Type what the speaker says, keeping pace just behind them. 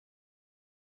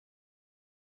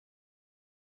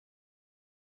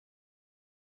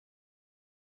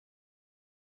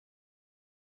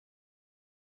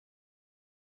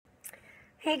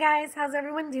Hey guys, how's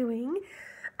everyone doing?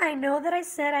 I know that I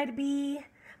said I'd be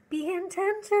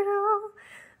intentional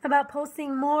about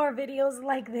posting more videos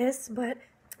like this, but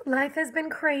life has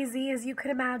been crazy, as you could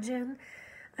imagine.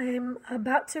 I'm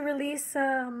about to release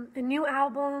a new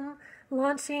album,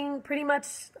 launching pretty much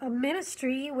a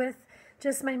ministry with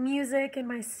just my music and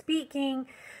my speaking.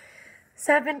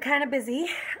 So I've been kind of busy.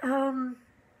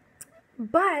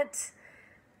 But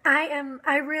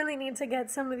I really need to get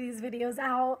some of these videos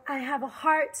out. I have a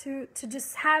heart to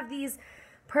just have these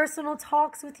personal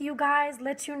talks with you guys,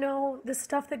 let you know the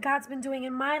stuff that God's been doing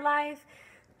in my life,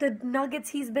 the nuggets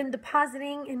He's been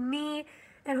depositing in me,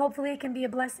 and hopefully it can be a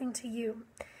blessing to you.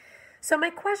 So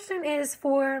my question is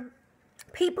for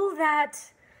people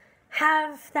that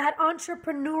have that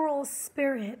entrepreneurial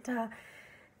spirit,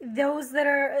 those that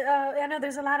are, I know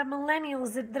there's a lot of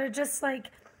millennials that are just like,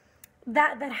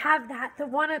 that have that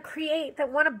want to create,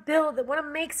 that want to build, that want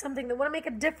to make something, that want to make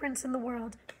a difference in the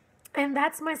world. And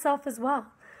that's myself as well.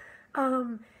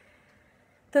 The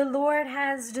Lord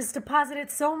has just deposited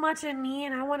so much in me,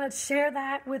 and I want to share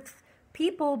that with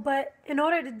people. But in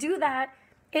order to do that,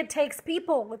 it takes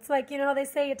people. It's like, they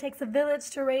say it takes a village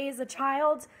to raise a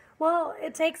child. Well,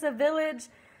 it takes a village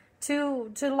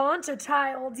to launch a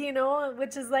child,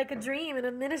 which is like a dream and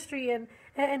a ministry and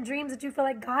dreams that you feel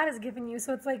like God has given you.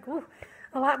 So it's like, ooh,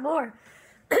 a lot more.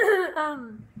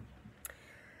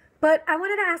 But I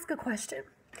wanted to ask a question.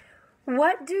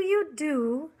 What do you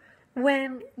do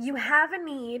when you have a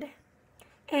need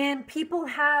and people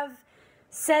have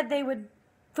said they would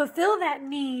fulfill that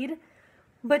need,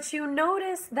 but you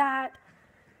notice that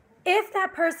if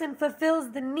that person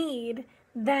fulfills the need,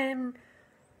 then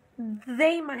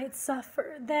they might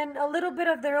suffer, then a little bit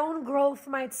of their own growth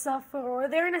might suffer, or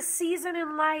they're in a season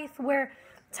in life where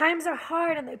times are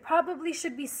hard and they probably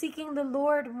should be seeking the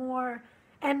Lord more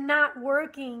and not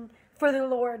working for the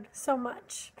Lord so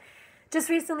much. Just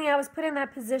recently I was put in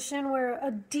that position where a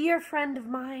dear friend of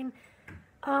mine,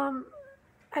 I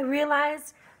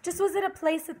realized just was at a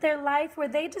place in their life where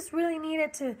they just really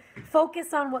needed to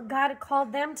focus on what God had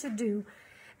called them to do.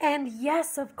 And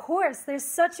yes, of course, there's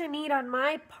such a need on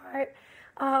my part.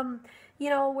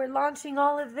 We're launching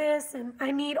all of this, and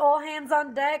I need all hands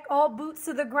on deck, all boots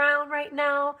to the ground right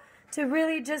now to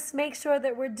really just make sure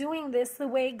that we're doing this the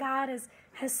way God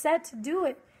has said to do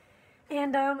it.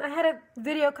 And I had a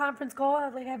video conference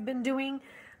call, like I've been doing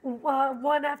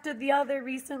one after the other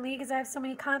recently, because I have so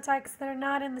many contacts that are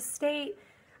not in the state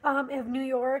of New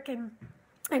York, and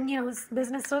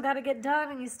business still got to get done,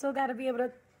 and you still got to be able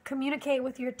to communicate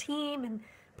with your team and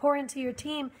pour into your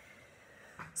team.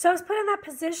 So I was put in that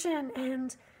position,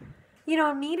 and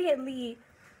immediately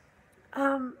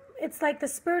it's like the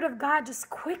Spirit of God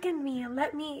just quickened me and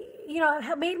let me,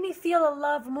 it made me feel a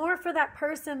love more for that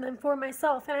person than for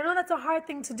myself. And I know that's a hard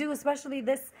thing to do, especially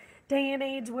this day and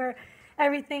age where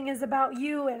everything is about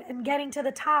you and getting to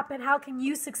the top and how can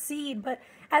you succeed. But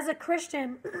as a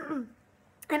Christian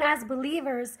and as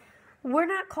believers, we're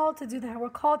not called to do that. We're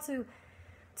called to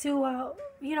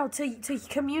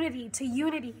community, to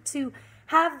unity, to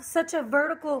have such a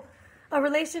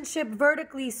relationship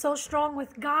vertically so strong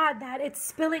with God that it's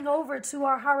spilling over to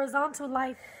our horizontal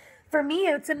life. For me,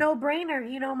 it's a no-brainer.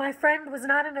 My friend was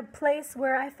not in a place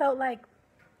where I felt like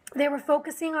they were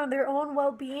focusing on their own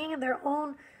well-being and their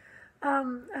own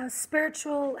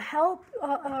spiritual health.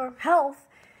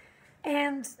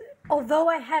 And although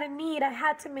I had a need, I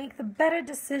had to make the better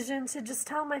decision to just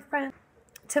tell my friend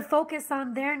to focus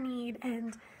on their need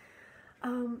and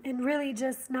really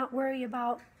just not worry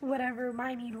about whatever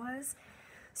my need was.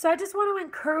 So I just want to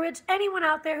encourage anyone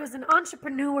out there who's an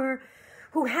entrepreneur,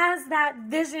 who has that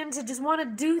vision to just want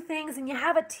to do things, and you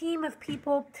have a team of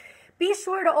people, be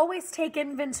sure to always take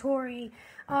inventory.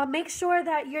 Make sure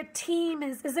that your team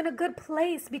is in a good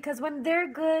place, because when they're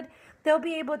good, they'll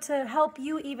be able to help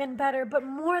you even better. But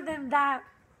more than that,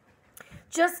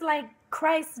 just like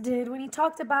Christ did when He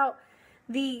talked about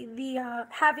the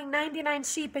having 99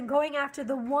 sheep and going after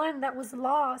the one that was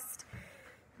lost,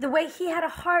 the way He had a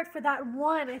heart for that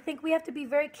one, I think we have to be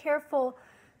very careful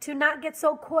to not get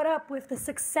so caught up with the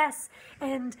success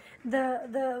and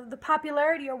the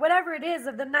popularity or whatever it is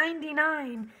of the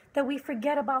 99 that we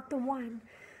forget about the one.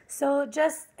 So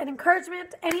just an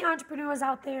encouragement to any entrepreneurs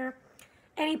out there,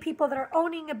 any people that are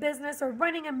owning a business or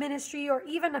running a ministry or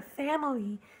even a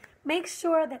family, make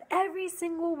sure that every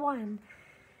single one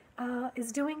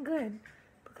is doing good,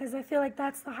 because I feel like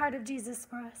that's the heart of Jesus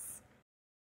for us.